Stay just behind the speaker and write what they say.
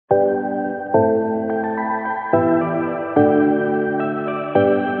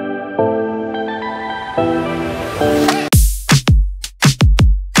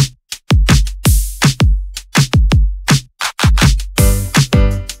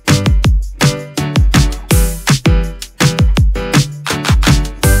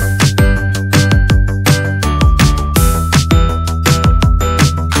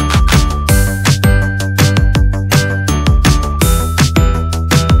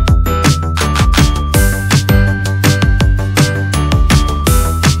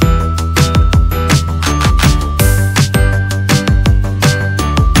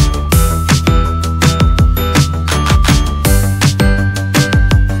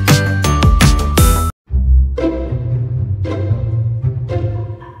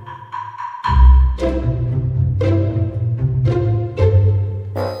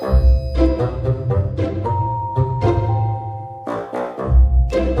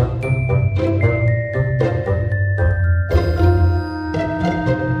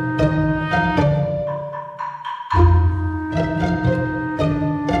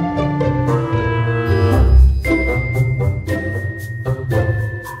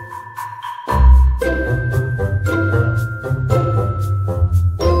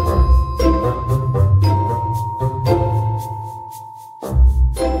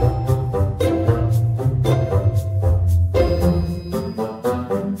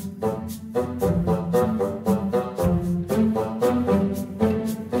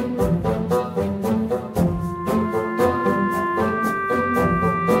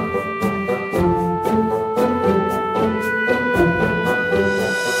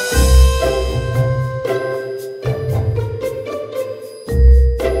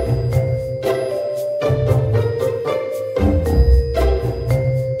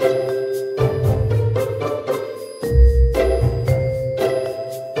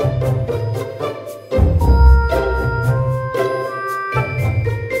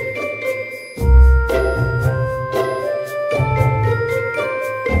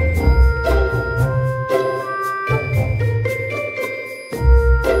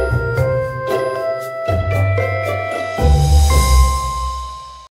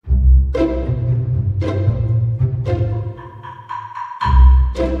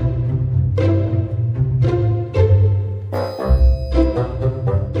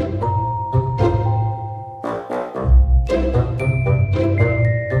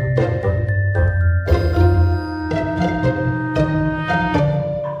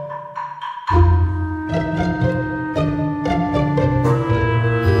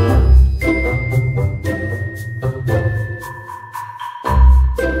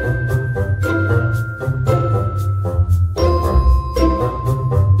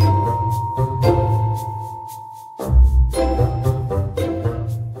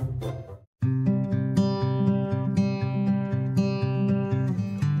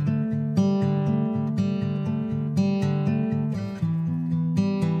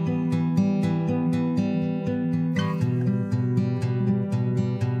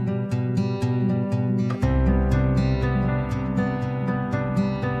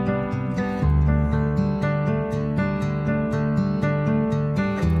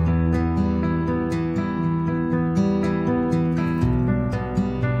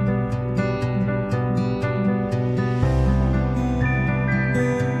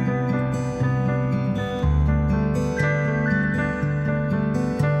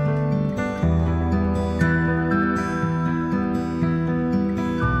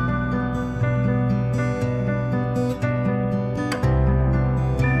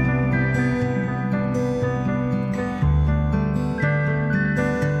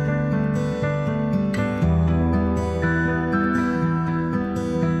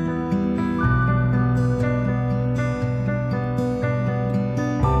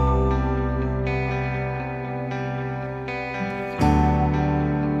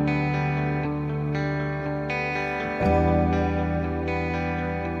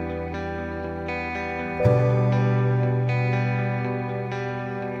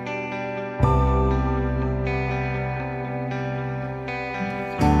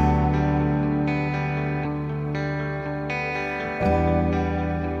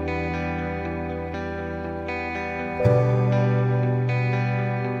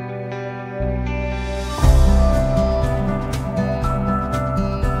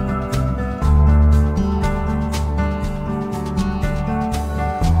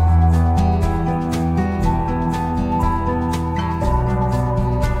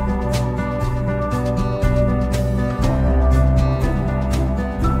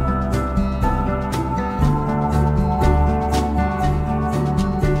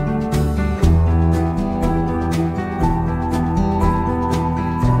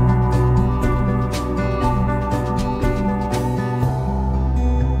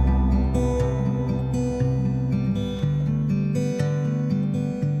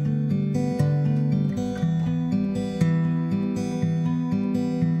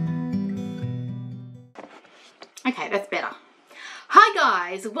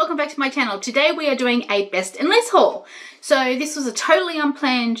guys, welcome back to my channel. Today we are doing a best and less haul. So this was a totally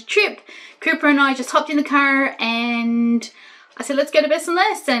unplanned trip. Cooper and I just hopped in the car and I said let's go to best and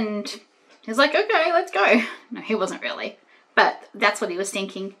less, and he was like okay, let's go. No, he wasn't really, but that's what he was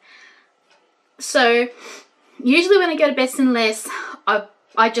thinking. So usually when I go to best and less,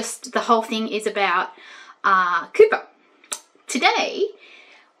 I just, the whole thing is about Cooper. Today,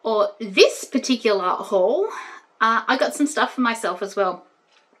 or this particular haul, I got some stuff for myself as well.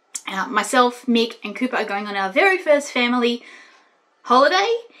 Myself, Mick and Cooper are going on our very first family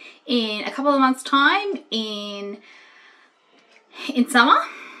holiday in a couple of months' time in summer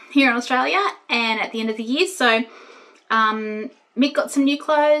here in Australia and at the end of the year. So Mick got some new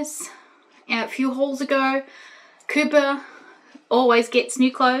clothes a few hauls ago. Cooper always gets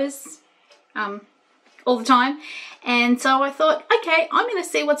new clothes all the time. And so I thought, okay, I'm going to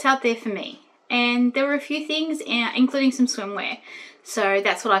see what's out there for me. And there were a few things, including some swimwear. So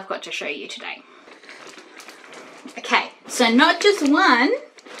that's what I've got to show you today. Okay, so not just one,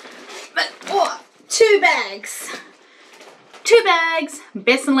 but two bags. Two bags,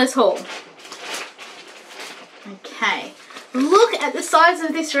 best and less haul. Okay, look at the size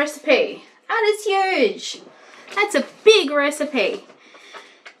of this recipe. That is huge. That's a big recipe.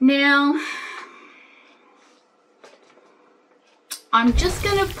 Now, I'm just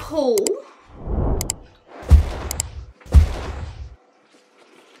going to pull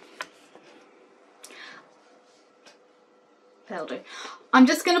that'll do. I'm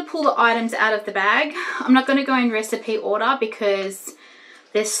just going to pull the items out of the bag. I'm not going to go in recipe order because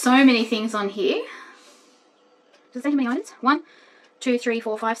there's so many things on here. Does it say how many items? 1, 2, 3,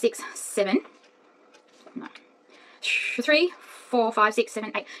 4, 5, 6, 7. No. 3, 4, 5, 6,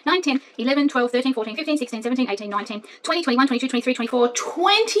 7, 8, 9, 10, 11, 12, 13, 14, 15, 16, 17, 18, 19, 20, 21, 22, 23, 24,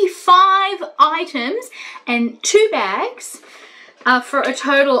 25 items and 2 bags for a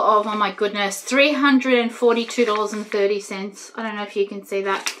total of, oh my goodness, $342.30. I don't know if you can see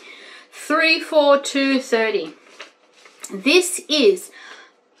that. $342.30. This is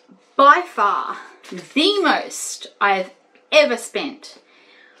by far the most I've ever spent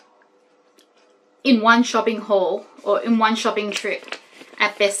in one shopping haul or in one shopping trip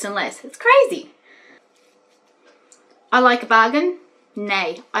at best and less. It's crazy. I like a bargain.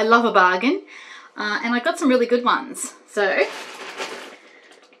 Nay, I love a bargain. And I got some really good ones. So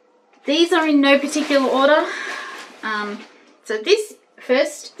these are in no particular order. So this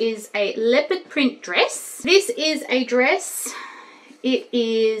first is a leopard print dress. This is a dress. It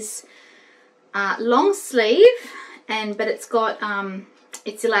is long sleeve, but it's got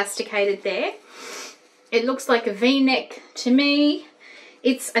it's elasticated there. It looks like a V-neck to me.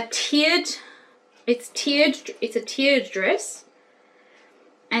 It's a tiered dress,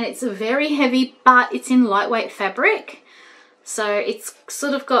 and it's very heavy, but it's in lightweight fabric. So it's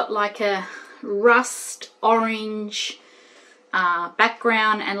sort of got like a rust orange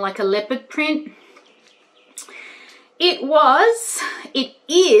background and like a leopard print. It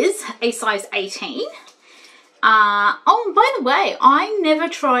is a size 18. Oh, by the way, I never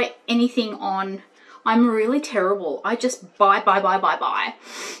try anything on. I'm really terrible. I just buy.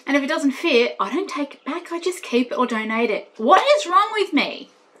 And if it doesn't fit, I don't take it back. I just keep it or donate it. What is wrong with me?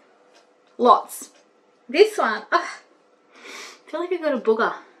 Lots. This one, I feel like I've got a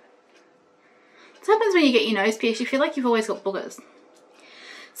booger. This happens when you get your nose pierced. You feel like you've always got boogers.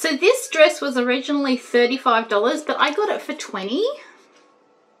 So this dress was originally $35, but I got it for $20.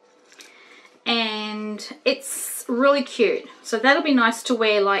 And it's really cute. So that'll be nice to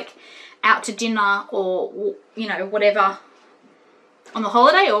wear like out to dinner or, you know, whatever on the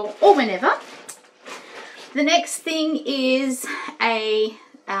holiday or whenever. The next thing is a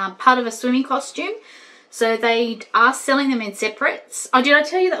part of a swimming costume. So they are selling them in separates. Oh, did I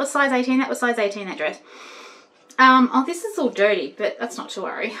tell you that was size 18? That was size 18, that dress. Oh, this is all dirty, but that's not to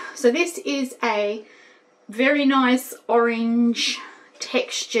worry. So this is a very nice orange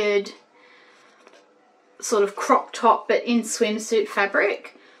textured sort of crop top, but in swimsuit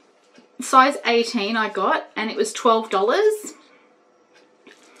fabric. Size 18 I got, and it was $12.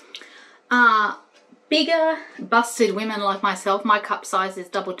 Bigger busted women like myself, my cup size is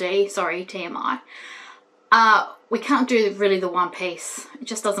double D, sorry, TMI. We can't do really the one piece. It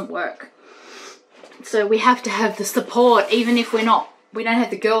just doesn't work. So we have to have the support, even if we don't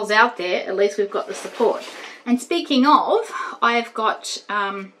have the girls out there, at least we've got the support. And speaking of, I've got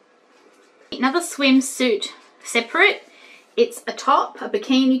another swimsuit separate. It's a top, a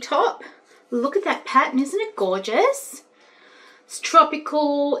bikini top. Look at that pattern, isn't it gorgeous? It's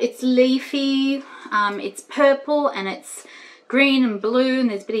tropical, it's leafy, it's purple and it's green and blue, and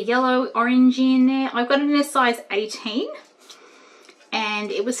there's a bit of yellow, orange in there. I've got it in a size 18. And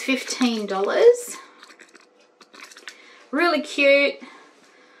and it was $15. Really cute.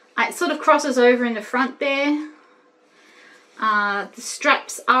 It sort of crosses over in the front there. The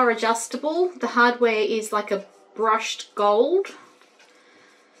straps are adjustable. The hardware is like a brushed gold,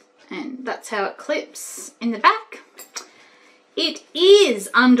 and that's how it clips in the back. It is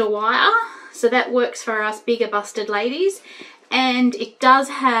underwire, so that works for us bigger busted ladies, and it does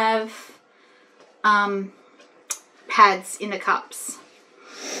have pads in the cups.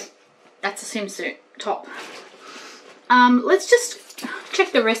 That's a swimsuit top. Let's just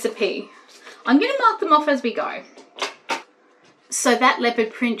check the recipe. I'm going to mark them off as we go. So that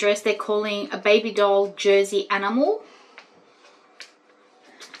leopard print dress they're calling a baby doll jersey animal.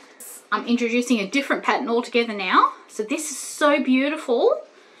 I'm introducing a different pattern altogether now. So this is so beautiful.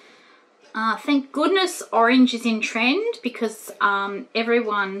 Thank goodness orange is in trend, because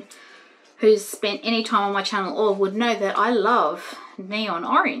everyone who's spent any time on my channel would know that I love neon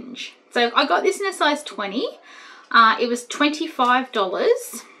orange. So I got this in a size 20. It was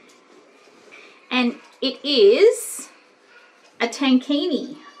 $25, and it is a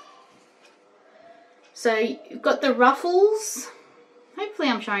tankini. So you've got the ruffles. Hopefully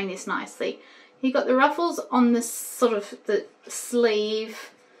I'm showing this nicely. You've got the ruffles on the sort of the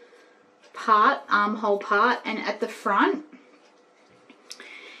sleeve part, armhole part, and at the front.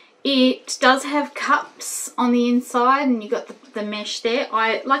 It does have cups on the inside, and you've got the mesh there.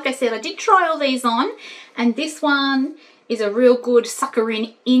 Like I said, I did try all these on, and this one is a real good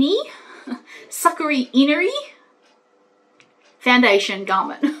suckery innery foundation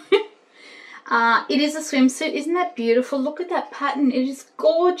garment. It is a swimsuit. Isn't that beautiful? Look at that pattern. It is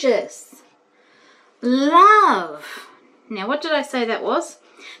gorgeous. Love. Now, what did I say that was?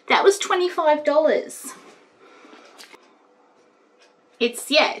 That was $25.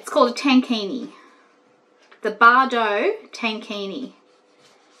 It's called a tankini. The Bardo tankini.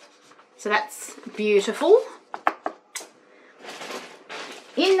 So that's beautiful.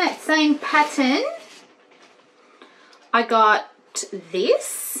 In that same pattern, I got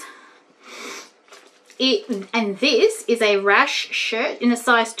this. And this is a rash shirt in a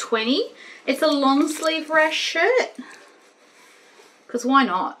size 20. It's a long sleeve rash shirt. Because why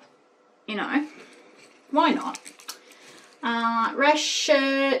not? You know, why not? Rash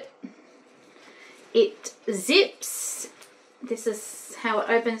shirt. It zips. This is how it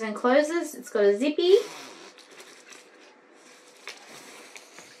opens and closes. It's got a zippy.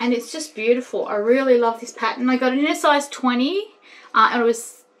 And it's just beautiful. I really love this pattern. I got it in a size 20. And it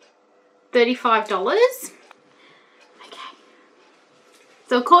was $35. Okay.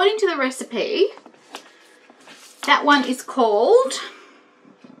 So according to the recipe, that one is called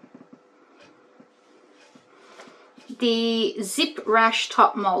the Zip Rash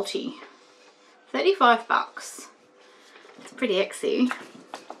Top Multi. $35. It's pretty exy.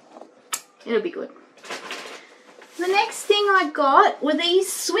 It'll be good. The next thing I got were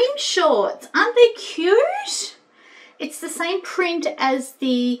these swim shorts. Aren't they cute? It's the same print as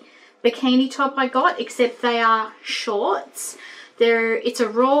the bikini top I got, except they are shorts. It's a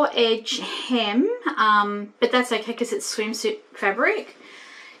raw edge hem, but that's okay because it's swimsuit fabric.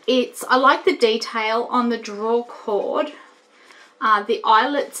 I like the detail on the draw cord. The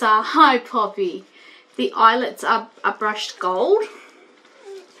eyelets are, hi Poppy, the eyelets are brushed gold.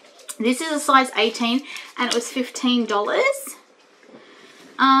 This is a size 18 and it was $15.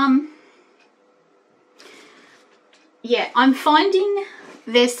 Yeah, I'm finding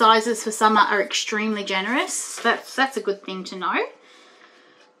their sizes for summer are extremely generous. That's a good thing to know.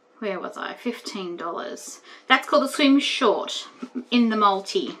 Where was I? $15. That's called a swim short in the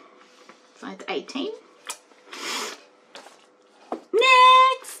multi. Size 18.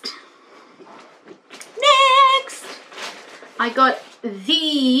 Next! I got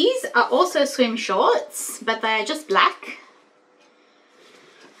these are also swim shorts, but they are just black.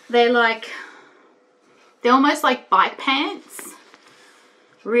 They're almost like bike pants.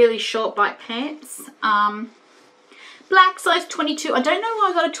 Really short bike pants. Black, size 22. I don't know why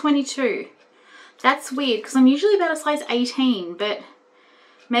I got a 22. That's weird because I'm usually about a size 18, but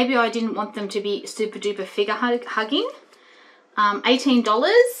maybe I didn't want them to be super duper figure hugging.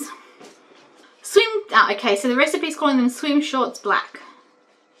 $18. Okay, so the recipe is calling them swim shorts black.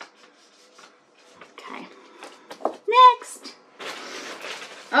 Okay. Next.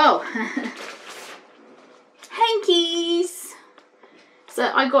 Oh. Hankies.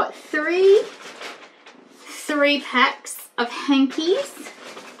 So I got three packs of hankies.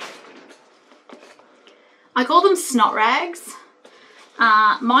 I call them snot rags.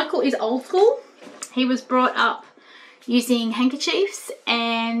 Michael is old school. He was brought up using handkerchiefs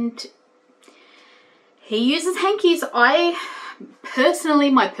and he uses hankies. I personally,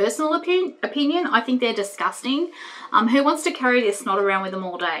 my personal opinion, I think they're disgusting. Who wants to carry their snot around with them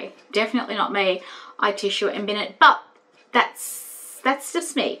all day? Definitely not me. I tissue it and bin it, but that's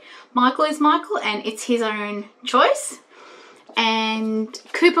just me. Michael is Michael, and it's his own choice. And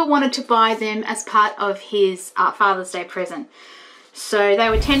Cooper wanted to buy them as part of his Father's Day present. So they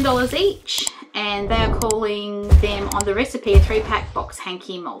were $10 each, and they are calling them on the recipe a 3-pack box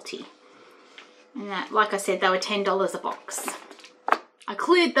hanky multi. And that, like I said, they were $10 a box. I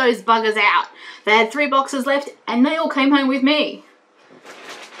cleared those buggers out. They had 3 boxes left, and they all came home with me.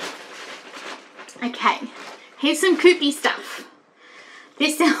 Okay, here's some Coopy stuff.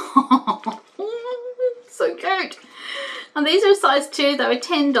 This, so cute. And these are size 2. They were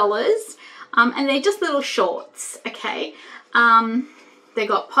 $10, and they're just little shorts. Okay. They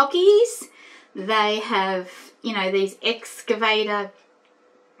got pockies. They have, you know, these excavator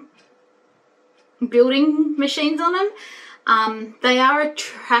building machines on them. They are a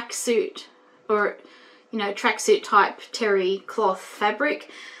tracksuit, or, you know, tracksuit type terry cloth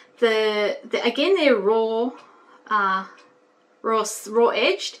fabric. Again, they're raw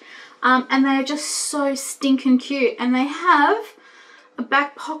edged, and they're just so stinking cute. And they have a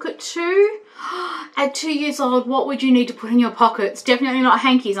back pocket too. At 2 years old, what would you need to put in your pockets? Definitely not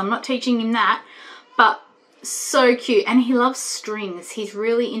hankies. I'm not teaching him that, but so cute. And he loves strings. He's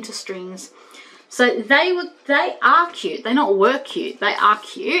really into strings. So they are cute. They not were cute. They are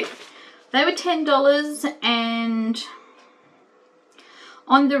cute. They were $10, and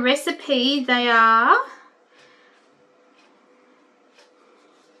on the recipe they are,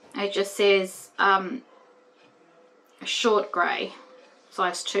 it just says a short grey,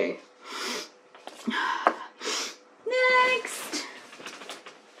 size 2. Next.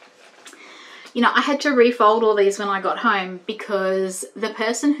 You know, I had to refold all these when I got home because the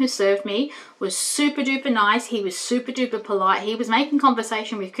person who served me was super duper nice. He was super duper polite. He was making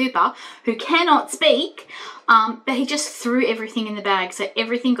conversation with Cooper, who cannot speak, but he just threw everything in the bag, so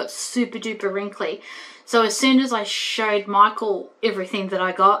everything got super duper wrinkly. So as soon as I showed Michael everything that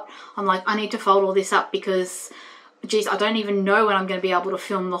I got, I'm like, I need to fold all this up because, geez, I don't even know when I'm going to be able to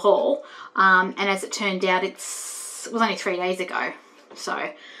film the haul. And as it turned out, it was only 3 days ago.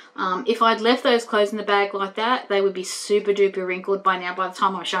 So if I'd left those clothes in the bag like that, they would be super duper wrinkled by now by the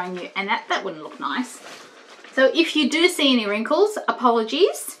time I'm showing you. And that wouldn't look nice. So if you do see any wrinkles,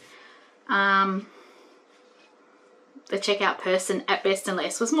 apologies. The checkout person at Best and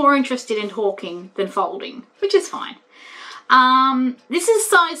Less was more interested in hawking than folding, which is fine. This is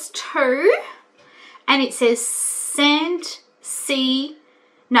size 2, and it says sand,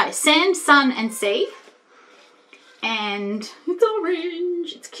 sun and sea. And it's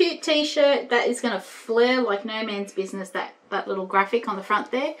orange. It's a cute t-shirt that is going to flare like no man's business, that little graphic on the front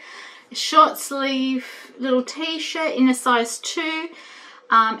there. A short sleeve little t-shirt in a size 2.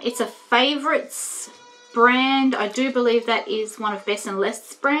 It's a Favourites brand. I do believe that is one of Best and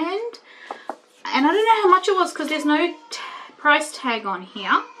Less brand. And I don't know how much it was because there's no price tag on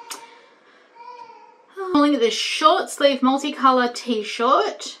here. I'm looking at this short sleeve multicolour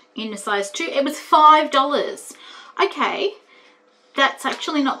t-shirt in a size 2. It was $5. Okay, that's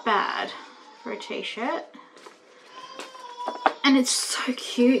actually not bad for a t-shirt. And it's so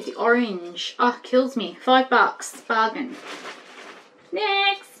cute, the orange. Oh, kills me. $5, bargain.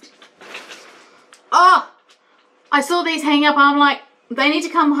 Next. Oh, I saw these hang up. I'm like, they need to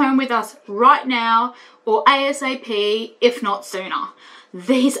come home with us right now or ASAP, if not sooner.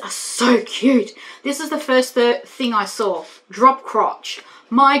 These are so cute. This is the first thing I saw. Drop crotch.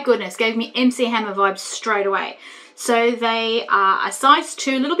 My goodness, gave me MC Hammer vibes straight away. So they are a size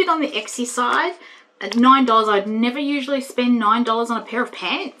 2, a little bit on the Exy side. At $9, I'd never usually spend $9 on a pair of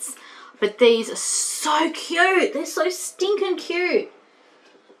pants. But these are so cute. They're so stinking cute.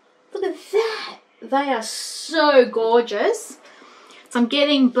 Look at that. They are so gorgeous. So I'm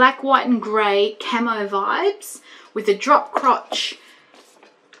getting black, white and grey camo vibes with a drop crotch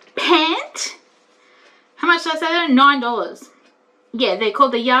pant. How much did I say that? $9. Yeah, they're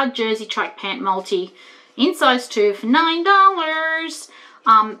called the Yard Jersey Track Pant Multi in size 2 for $9.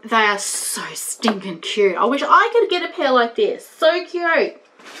 They are so stinking cute. I wish I could get a pair like this. So cute.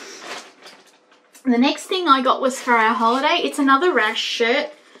 The next thing I got was for our holiday. It's another rash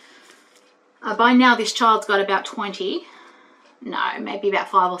shirt. By now this child's got about 20. No, maybe about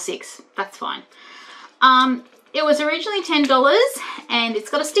 5 or 6. That's fine. It was originally $10 and it's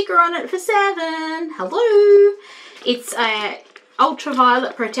got a sticker on it for $7. Hello. It's a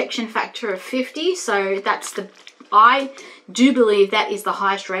ultraviolet protection factor of 50. So that's I do believe that is the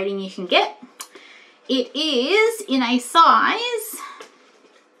highest rating you can get. It is in a size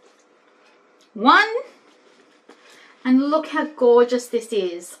 1, And look how gorgeous this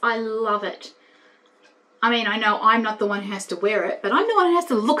is. I love it. I mean, I know I'm not the one who has to wear it, but I'm the one who has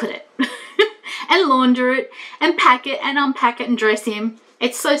to look at it and launder it and pack it and unpack it and dress him.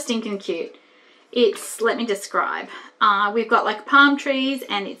 It's so stinking cute. It's, let me describe. We've got like palm trees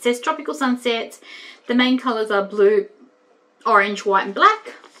and it says tropical sunsets. The main colors are blue, orange, white and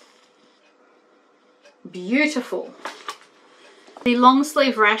black. Beautiful. The long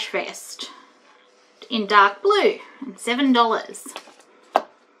sleeve rash vest in dark blue and $7.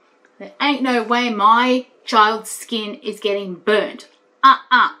 There ain't no way my child's skin is getting burnt.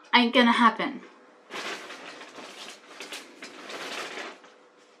 Ain't gonna happen.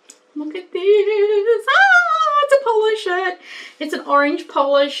 Look at this. It's a polo shirt. It's an orange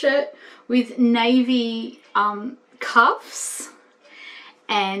polo shirt with navy cuffs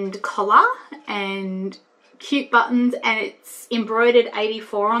and collar and cute buttons, and it's embroidered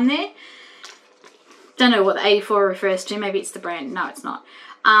 84 on there. Don't know what the 84 refers to. Maybe it's the brand. No, it's not.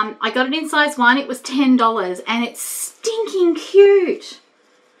 I got it in size 1. It was $10 and it's stinking cute.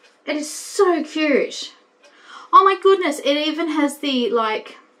 It is so cute. Oh my goodness. It even has the,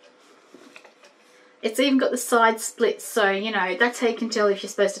 like, it's even got the side splits. So, you know, that's how you can tell if you're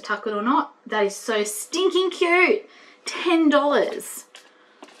supposed to tuck it or not. That is so stinking cute. $10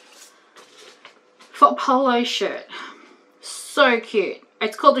 for a polo shirt. So cute.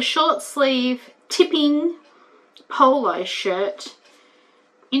 It's called a short sleeve tipping polo shirt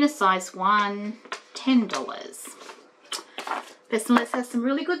in a size 1, $10. Best and Less has some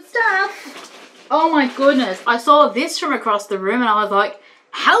really good stuff. Oh my goodness. I saw this from across the room and I was like,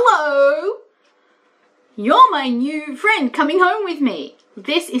 hello, you're my new friend coming home with me.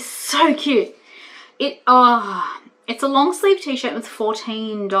 This is so cute. It's a long sleeve t-shirt with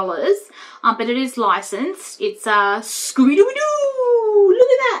 $14, but it is licensed. It's Scooby-Doo-Doo.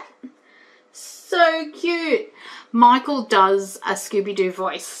 Look at that. So cute. Michael does a Scooby-Doo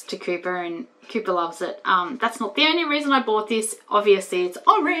voice to Cooper and Cooper loves it. That's not the only reason I bought this. Obviously it's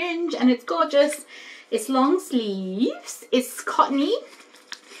orange and it's gorgeous. It's long sleeves. It's cottony.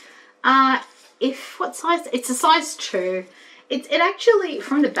 What size? It's a size 2. It actually,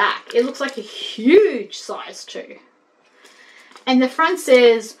 from the back, it looks like a huge size 2. And the front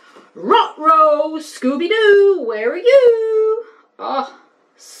says, "Ruh-roh, Scooby-Doo, where are you?" Oh,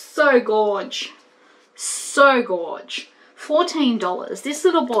 so gorge. So gorge. $14. This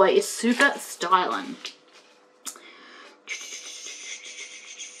little boy is super styling.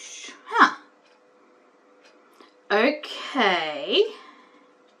 Huh. Okay.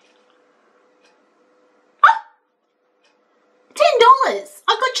 Oh! $10. I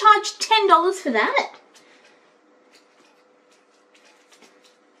got charged $10 for that.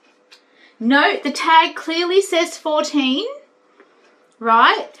 No, the tag clearly says 14,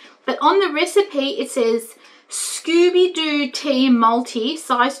 right? But on the recipe, it says Scooby-Doo Tea Multi,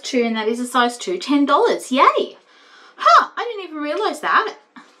 size 2, and that is a size 2, $10. Yay! Huh, I didn't even realise that.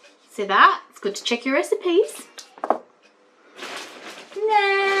 See that? It's good to check your recipes.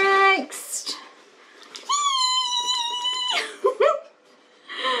 Next.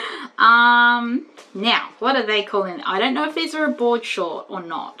 Now, what are they calling it? I don't know if these are a board short or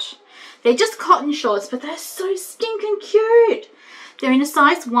not. They're just cotton shorts, but they're so stinking cute. They're in a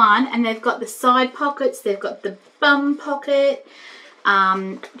size 1 and they've got the side pockets. They've got the bum pocket.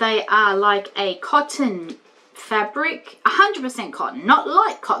 They are like a cotton fabric, 100% cotton, not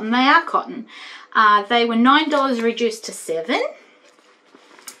light cotton. They are cotton. They were $9 reduced to $7.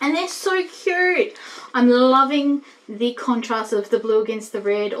 And they're so cute. I'm loving the contrast of the blue against the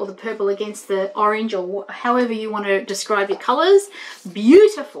red or the purple against the orange or however you want to describe your colors.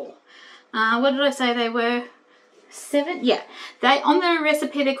 Beautiful. What did I say they were? 7? Yeah. They, on the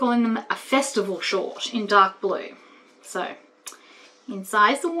recipe, they're calling them a festival short in dark blue. So, in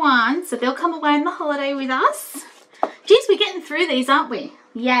size 1. So they'll come away on the holiday with us. Geez, we're getting through these, aren't we?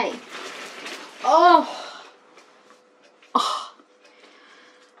 Yay. Oh.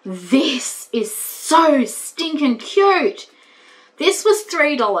 This is so stinking cute. This was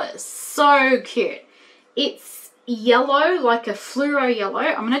 $3. So cute. It's yellow, like a fluoro yellow.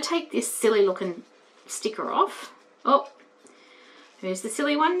 I'm going to take this silly looking sticker off. Oh, who's the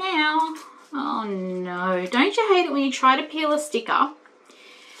silly one now? Oh no. Don't you hate it when you try to peel a sticker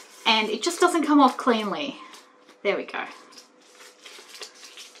and it just doesn't come off cleanly? There we go.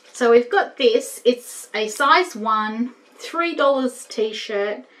 So we've got this. It's a size 1, $3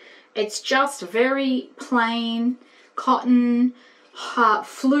 t-shirt. It's just very plain cotton,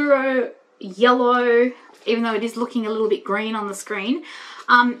 fluoro yellow, even though it is looking a little bit green on the screen.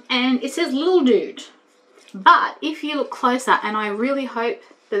 And it says little dude. But if you look closer, and I really hope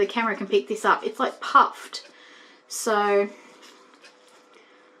that the camera can pick this up, it's like puffed. So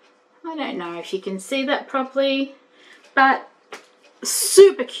I don't know if you can see that properly, but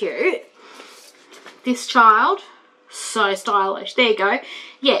super cute. This child, so stylish. There you go.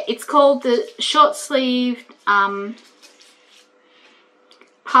 Yeah, it's called the short sleeved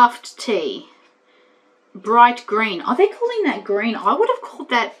puffed tee. Bright green. Are they calling that green? I would have called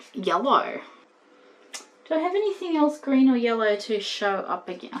that yellow. Do I have anything else green or yellow to show up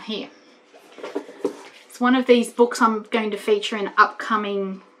again? Here. It's one of these books I'm going to feature in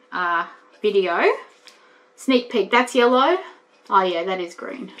upcoming video. Sneak peek. That's yellow. Oh yeah, that is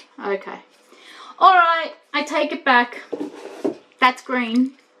green. Okay. Alright, I take it back. That's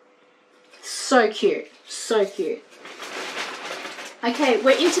green. So cute. So cute. Okay,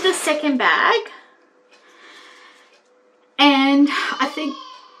 we're into the second bag. And I think...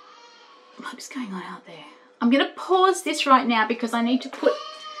 What's going on out there? I'm going to pause this right now because I need to put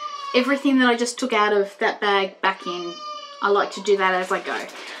everything that I just took out of that bag back in. I like to do that as I go.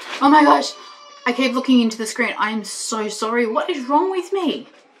 Oh my gosh. I keep looking into the screen. I am so sorry. What is wrong with me?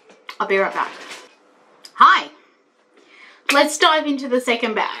 I'll be right back. Hi. Let's dive into the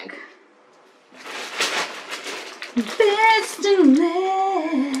second bag. Best and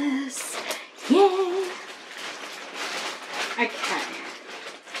less. Yeah. Okay.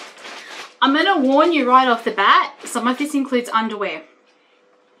 I'm going to warn you right off the bat, some of this includes underwear.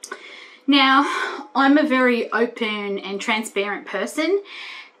 Now, I'm a very open and transparent person,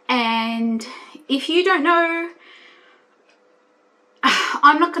 and if you don't know,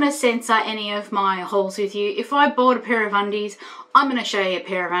 I'm not going to censor any of my hauls with you. If I bought a pair of undies, I'm going to show you a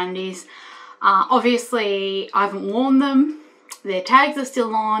pair of undies. Obviously, I haven't worn them. Their tags are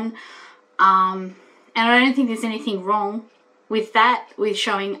still on, and I don't think there's anything wrong with that, with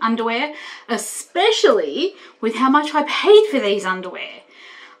showing underwear, especially with how much I paid for these underwear.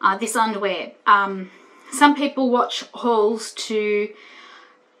 This underwear. Some people watch hauls to,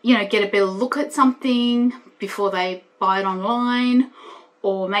 you know, get a better look at something before they buy it online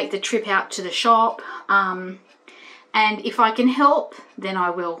or make the trip out to the shop. And if I can help, then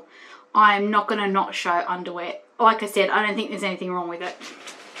I will. I'm not going to not show underwear. Like I said, I don't think there's anything wrong with it.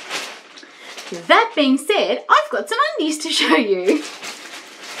 That being said, I've got some undies to show you.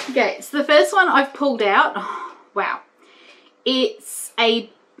 Okay, so the first one I've pulled out. Oh, wow. It's a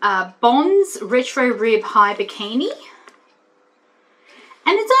Bonds Retro Rib High Bikini.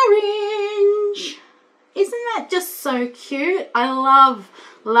 And it's orange. Isn't that just so cute? I love,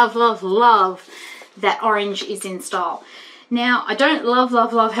 love, love, love that orange is in style. Now, I don't love,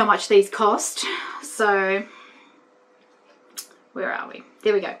 love, love how much these cost. So, where are we?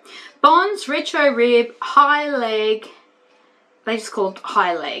 There we go. Bonds Retro Rib High Leg. They just called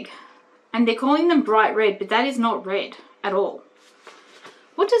High Leg. And they're calling them bright red, but that is not red at all.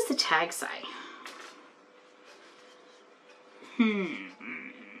 What does the tag say?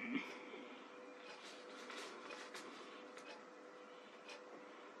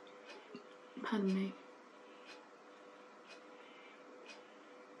 Pardon me.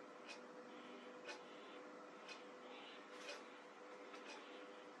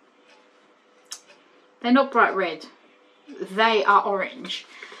 They're not bright red. They are orange.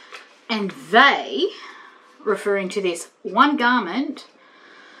 And they, referring to this one garment,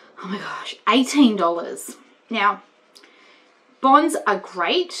 oh my gosh, $18. Now, Bonds are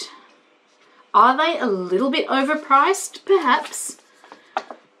great. Are they a little bit overpriced? Perhaps.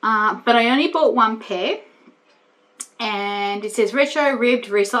 But I only bought one pair. And it says retro ribbed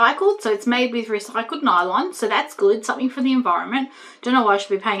recycled. So it's made with recycled nylon. So that's good. Something for the environment. Don't know why I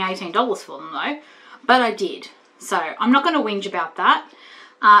should be paying $18 for them though. But I did. So I'm not going to whinge about that.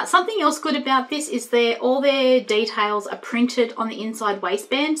 Something else good about this is all their details are printed on the inside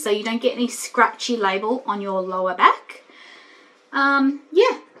waistband, so you don't get any scratchy label on your lower back.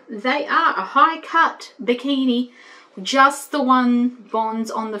 Yeah, they are a high cut bikini, just the one Bonds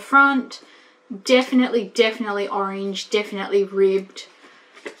on the front. Definitely, definitely orange, definitely ribbed.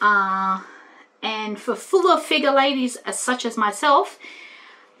 And for fuller figure ladies such as myself,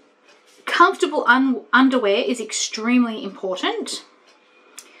 comfortable underwear is extremely important.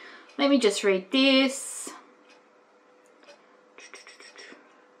 Let me just read this.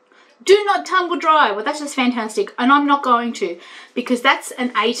 Do not tumble dry. Well, that's just fantastic. And I'm not going to, because that's an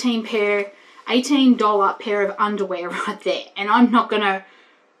 $18 pair of underwear right there. And I'm not going to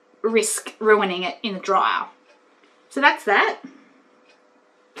risk ruining it in the dryer. So that's that.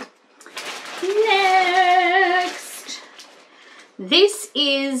 Next. This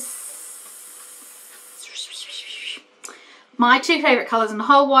is my two favourite colours in the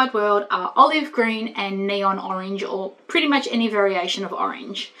whole wide world are olive green and neon orange, or pretty much any variation of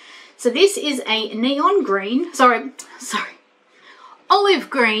orange. So this is a neon green, sorry,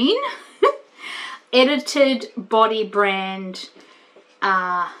 olive green edited body brand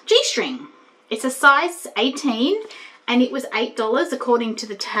G-string. It's a size 18 and it was $8 according to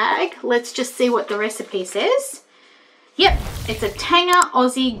the tag. Let's just see what the recipe says. Yep, it's a Tanger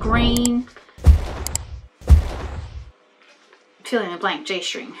Aussie green, fill in a blank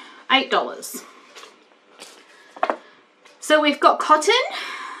G-string, $8. So we've got cotton.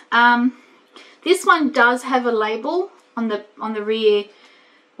 This one does have a label on the rear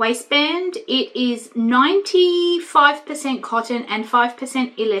waistband. It is 95% cotton and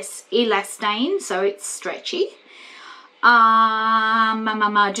 5% elastane, so it's stretchy. Do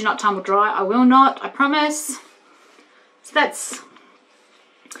not tumble dry. I will not, I promise. So that's,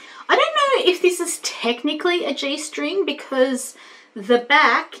 I don't know if this is technically a G-string because the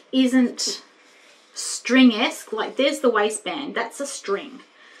back isn't string-esque. Like there's the waistband, that's a string.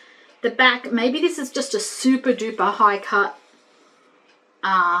 The back, maybe this is just a super duper high cut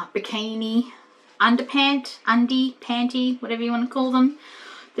bikini, underpant, undie, panty, whatever you want to call them.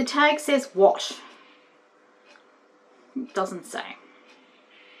 The tag says what? It doesn't say.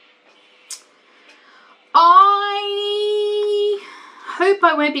 I hope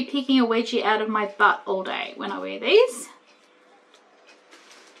I won't be picking a wedgie out of my butt all day when I wear these.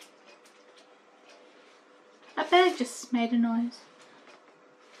 That bag just made a noise.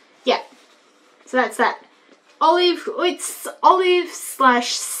 Yeah, so that's that. Olive, it's olive /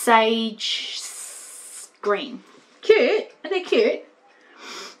 sage green. Cute, are they cute?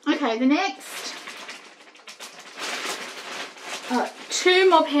 Okay, the next. 2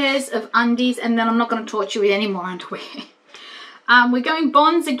 more pairs of undies and then I'm not going to torture you with any more underwear. We're going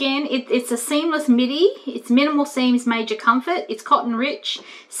Bonds again. It's a seamless midi. It's minimal seams, major comfort. It's cotton rich,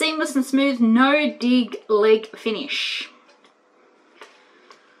 seamless and smooth, no dig leg finish.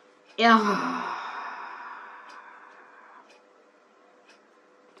 Yeah.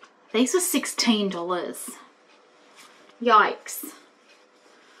 These were $16. Yikes.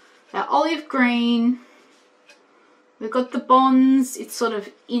 They're olive green. We've got the Bonds. It's sort of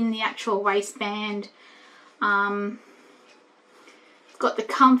in the actual waistband. It's got the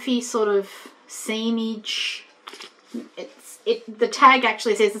comfy sort of seamage. The tag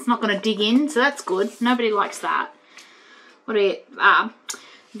actually says it's not going to dig in, so that's good. Nobody likes that. What are you?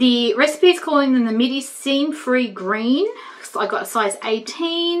 The recipe is calling them the midi seam-free green. So I got a size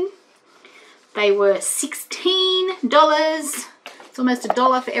 18. They were $16. It's almost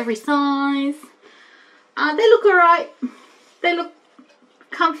 $1 for every size. They look alright. They look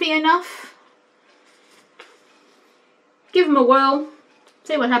comfy enough. Give them a whirl.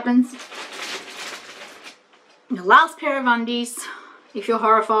 See what happens. The last pair of undies, if you're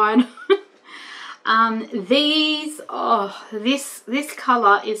horrified. These, oh, this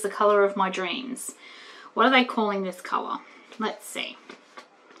colour is the colour of my dreams. What are they calling this colour? Let's see.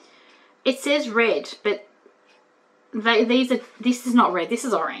 It says red, but this is not red, this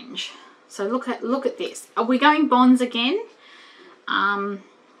is orange. So look at this. Are we going Bonds again? Look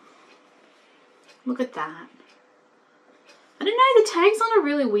at that. I don't know, the tag's on a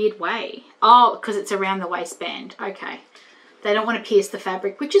really weird way. Oh, because it's around the waistband. Okay. They don't want to pierce the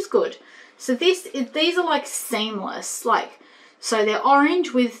fabric, which is good. So these are like seamless, like, so they're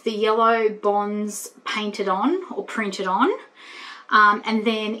orange with the yellow Bonds painted on or printed on. And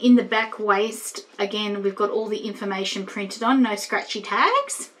then in the back waist, again, we've got all the information printed on, no scratchy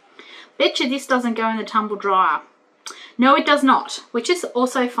tags. Betcha this doesn't go in the tumble dryer. No, it does not, which is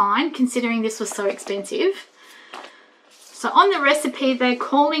also fine considering this was so expensive. So on the recipe, they're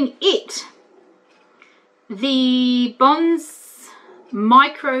calling it the Bonds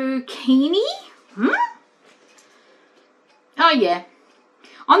Micro Kini. Oh yeah.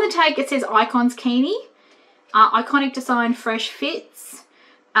 On the tag it says Icons Kini. Iconic design, fresh fits.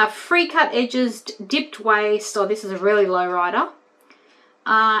 Free cut edges, dipped waist. Oh, this is a really low rider.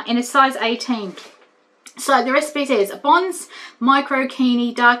 In a size 18. So the recipe says a Bonds Micro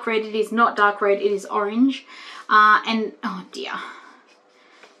Kini, dark red. It is not dark red, it is orange. And oh dear,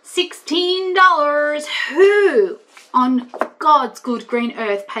 $16. Who on God's good green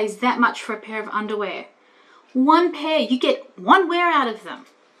earth pays that much for a pair of underwear? One pair, you get one wear out of them.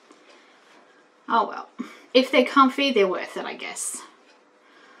 Oh well, if they're comfy, they're worth it, I guess.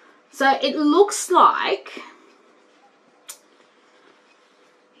 So it looks like,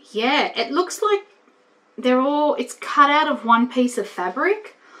 yeah, it looks like it's cut out of one piece of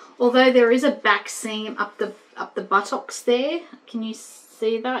fabric, although there is a back seam up the buttocks there. Can you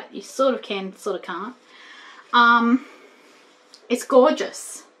see that? You sort of can, sort of can't. It's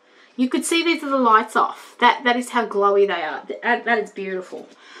gorgeous. You could see these are the lights off. That is how glowy they are. That is beautiful.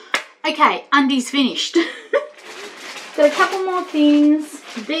 Okay, undies finished. Got a couple more things.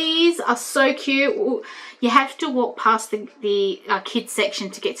 These are so cute. You have to walk past the kids section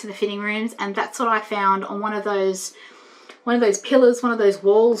to get to the fitting rooms, and that's what I found on one of those pillars, one of those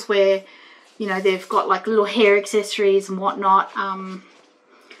walls where, you know, they've got like little hair accessories and whatnot.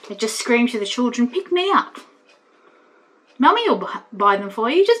 They just scream to the children, pick me up. Mummy will buy them for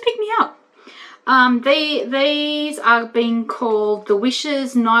you, just pick me up. These are being called the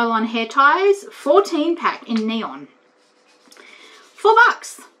Wishes Nylon Hair Ties, 14 pack in neon.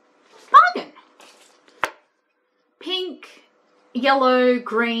 $4. Bargain. Pink, yellow,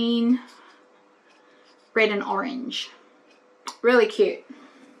 green, red and orange. Really cute.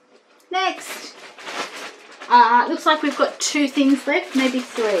 Next. Looks like we've got 2 things left, maybe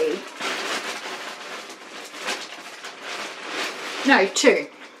 3. No, 2.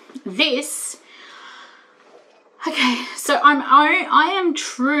 This. Okay, so I am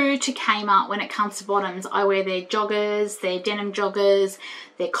true to Kmart when it comes to bottoms. I wear their joggers, their denim joggers,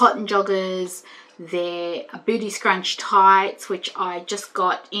 their cotton joggers, their booty scrunch tights, which I just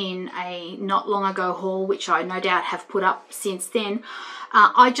got in a not long ago haul, which I no doubt have put up since then.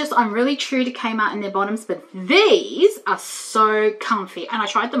 I'm really true to Kmart and their bottoms, but these are so comfy, and I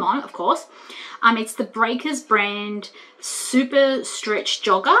tried them on, of course. It's the Breakers brand Super Stretch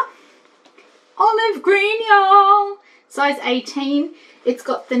Jogger. Olive green, y'all. Size 18. It's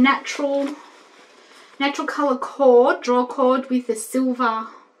got the natural color cord, draw cord with the silver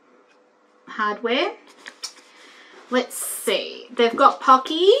hardware. Let's see. They've got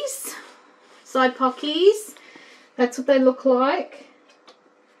pockies, side pockies. That's what they look like.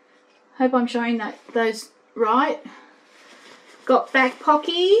 Hope I'm showing those right. Got back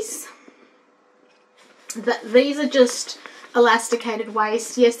pockies. These are just elasticated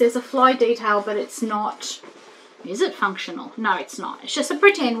waist. Yes, there's a fly detail, but it's not. Is it functional? No, it's not. It's just a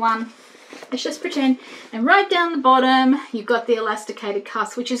pretend one. It's just pretend. And right down the bottom, you've got the elasticated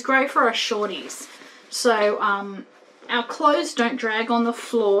cuffs, which is great for us shorties. So our clothes don't drag on the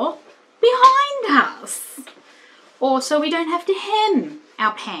floor behind us, or so we don't have to hem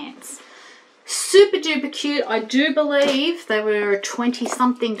our pants. Super duper cute. I do believe they were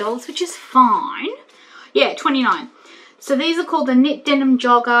 $20-something, which is fine. Yeah, 29. So these are called the Knit Denim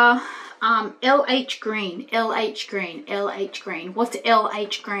Jogger, LH Green, LH Green, LH Green. What's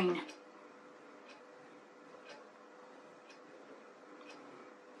LH Green?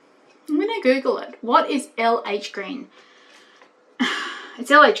 I'm going to Google it. What is LH Green? It's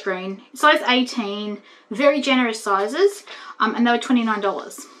LH Green, size 18, very generous sizes, and they were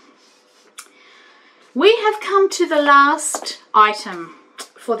 $29. We have come to the last item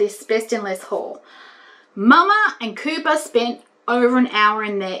for this Best in Less haul. Mama and Cooper spent over an hour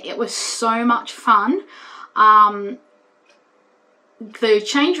in there. It was so much fun. The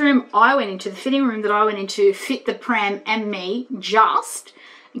change room I went into, the fitting room that I went into, fit the pram and me just,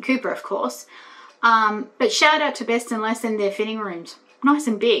 and Cooper of course. But shout out to Best and Less and their fitting rooms. Nice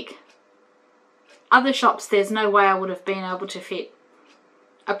and big. Other shops, there's no way I would have been able to fit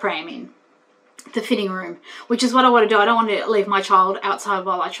a pram in the fitting room, which is what I want to do. I don't want to leave my child outside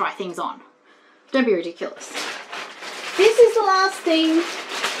while I try things on. Don't be ridiculous. This is the last thing.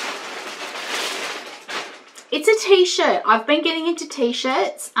 It's a t-shirt. I've been getting into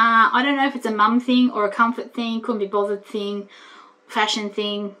t-shirts. I don't know if it's a mum thing or a comfort thing, couldn't be bothered thing, fashion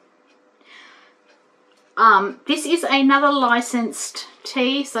thing. This is another licensed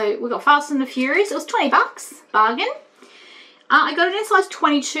tee. So we got Fast and the Furious. It was $20, bargain. I got it in size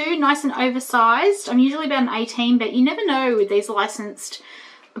 22, nice and oversized. I'm usually about an 18, but you never know with these licensed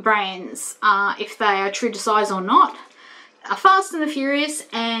brands if they are true to size or not. Fast and the Furious,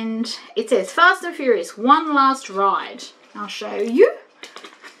 and it says Fast and Furious, one last ride. I'll show you.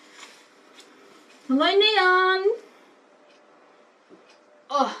 Hello, neon.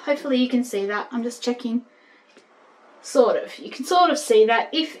 Oh, hopefully you can see that. I'm just checking. Sort of. You can sort of see that.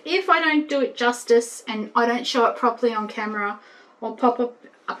 If I don't do it justice and I don't show it properly on camera, I'll pop up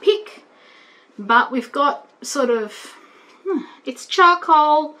a pic. But we've got sort of, it's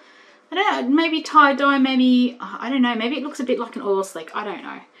charcoal. I don't know, maybe tie-dye, maybe, I don't know, maybe it looks a bit like an oil slick. I don't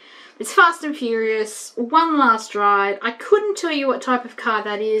know. It's Fast and Furious, one last ride. I couldn't tell you what type of car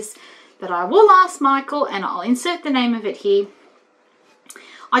that is, but I will ask Michael and I'll insert the name of it here.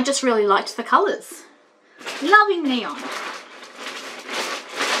 I just really liked the colours. Loving neon.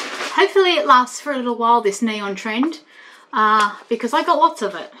 Hopefully it lasts for a little while, this neon trend, because I got lots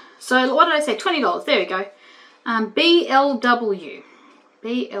of it. So what did I say? $20. There we go. BLW.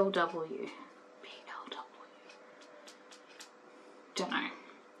 BLW. Don't know.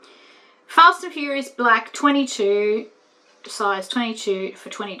 Fast and Furious Black 22. size 22 for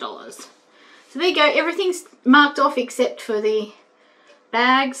 $20. So there you go, everything's marked off except for the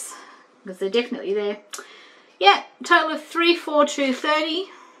bags, because they're definitely there. Yeah, total of $342.30.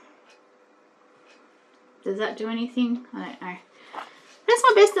 Does that do anything? I don't know. That's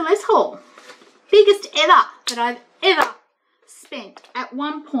my best and less haul. Biggest ever that I've ever spent at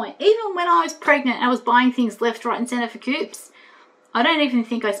one point. Even when I was pregnant and I was buying things left, right and centre for Coops, I don't even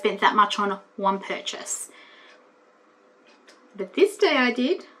think I spent that much on one purchase. But this day I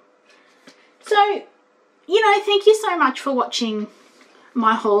did. So, you know, thank you so much for watching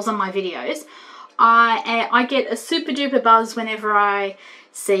my hauls and my videos. I get a super duper buzz whenever I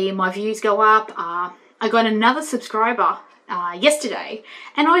see my views go up. I got another subscriber yesterday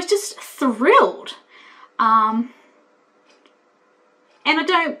and I was just thrilled. And I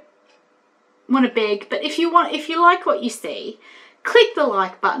don't want to beg, but if you like what you see, click the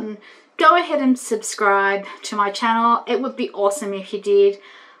like button. Go ahead and subscribe to my channel. It would be awesome if you did.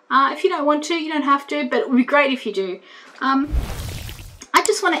 If you don't want to, you don't have to, but it would be great if you do. I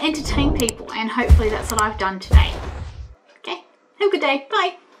just want to entertain people, and hopefully that's what I've done today. Okay, have a good day.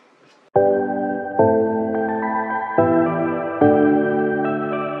 Bye.